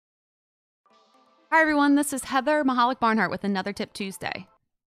Hi, everyone. This is Heather Mahalik Barnhart with another Tip Tuesday.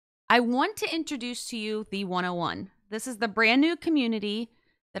 I want to introduce to you the 101. This is the brand new community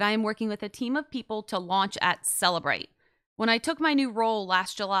that I am working with a team of people to launch at Cellebrite. When I took my new role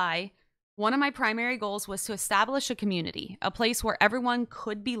last July, one of my primary goals was to establish a community, a place where everyone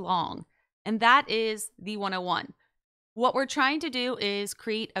could belong, and that is the 101. What we're trying to do is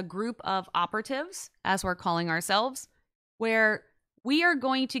create a group of operatives, as we're calling ourselves, where we are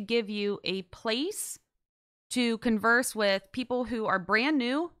going to give you a place to converse with people who are brand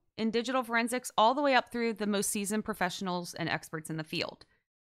new in digital forensics, all the way up through the most seasoned professionals and experts in the field.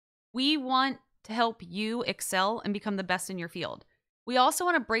 We want to help you excel and become the best in your field. We also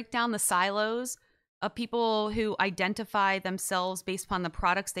want to break down the silos of people who identify themselves based upon the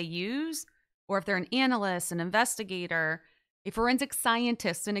products they use, or if they're an analyst, an investigator, a forensic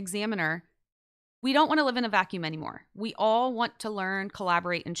scientist, an examiner. We don't want to live in a vacuum anymore. We all want to learn,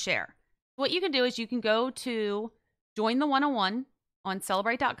 collaborate, and share. What you can do is you can go to Join the 101 on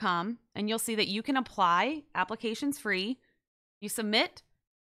Cellebrite.com, and you'll see that you can apply. Application's free. You submit.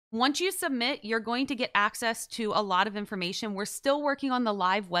 Once you submit, you're going to get access to a lot of information. We're still working on the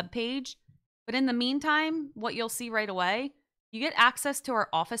live webpage, but in the meantime, what you'll see right away, you get access to our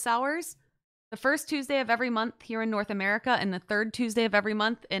office hours. The first Tuesday of every month here in North America and the third Tuesday of every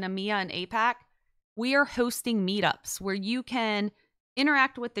month in EMEA and APAC. We are hosting meetups where you can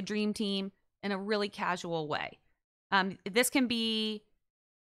interact with the dream team in a really casual way. This can be,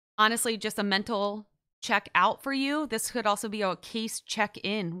 honestly, just a mental check out for you. This could also be a case check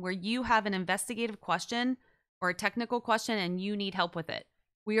in where you have an investigative question or a technical question and you need help with it.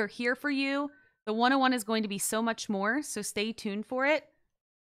 We are here for you. The 101 is going to be so much more, so stay tuned for it.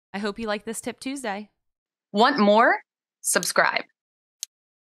 I hope you like this Tip Tuesday. Want more? Subscribe.